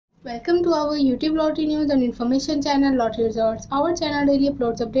Welcome to our YouTube lottery news and information channel Lottery Results. Our channel daily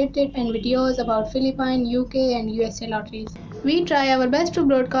uploads updated and videos about Philippine, UK and USA lotteries. We try our best to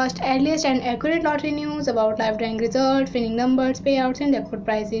broadcast earliest and accurate lottery news about live drawing results, winning numbers, payouts and jackpot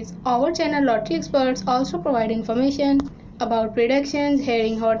prizes. Our channel lottery experts also provide information about predictions,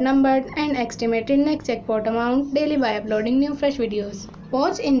 hearing hot numbers and estimated next jackpot amount daily by uploading new fresh videos.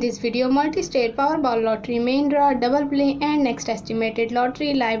 Watch in this video multi-state Powerball lottery, main draw, double play and next estimated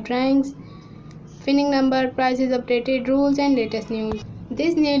lottery live drawings, winning number, prizes, updated rules and latest news.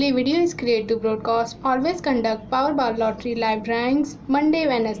 This newly video is created to broadcast. Always conduct Powerball lottery live drawings Monday,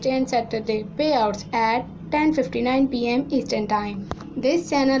 Wednesday and Saturday. Payouts at 10:59 p.m. Eastern Time. This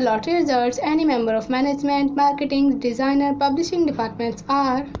channel lottery results, any member of management, marketing, designer, publishing departments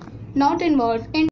are not involved in